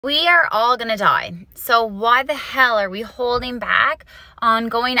We are all gonna die. So why the hell are we holding back on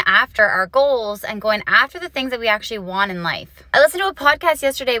going after our goals and going after the things that we actually want in life? I listened to a podcast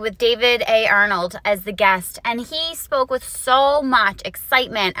yesterday with David A. Arnold as the guest, and he spoke with so much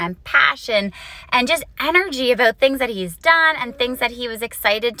excitement and passion and just energy about things that he's done and things that he was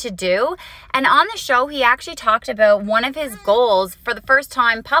excited to do. And on the show, he actually talked about one of his goals for the first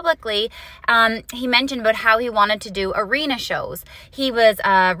time publicly. He mentioned about how he wanted to do arena shows. He was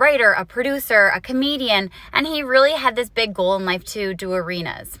a writer, a producer, a comedian, and he really had this big goal in life to do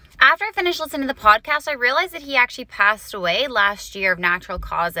arenas. After I finished listening to the podcast, I realized that he actually passed away last year of natural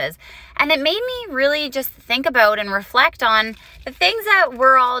causes. And it made me really just think about and reflect on the things that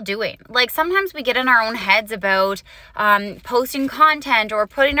we're all doing. Like sometimes we get in our own heads about posting content or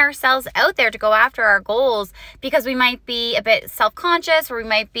putting ourselves out there to go after our goals because we might be a bit self-conscious, or we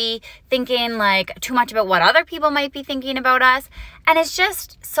might be thinking like too much about what other people might be thinking about us. And it's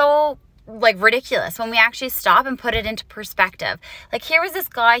just so ridiculous when we actually stop and put it into perspective. Like here was this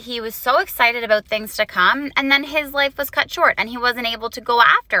guy, he was so excited about things to come, and then his life was cut short and he wasn't able to go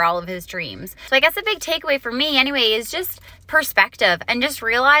after all of his dreams. So I guess a big takeaway for me anyway is just perspective and just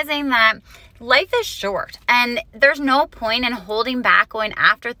realizing that life is short and there's no point in holding back going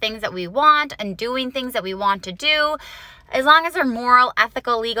after things that we want and doing things that we want to do. As long as they're moral,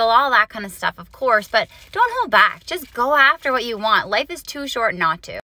 ethical, legal, all that kind of stuff, of course, but don't hold back. Just go after what you want. Life is too short not to.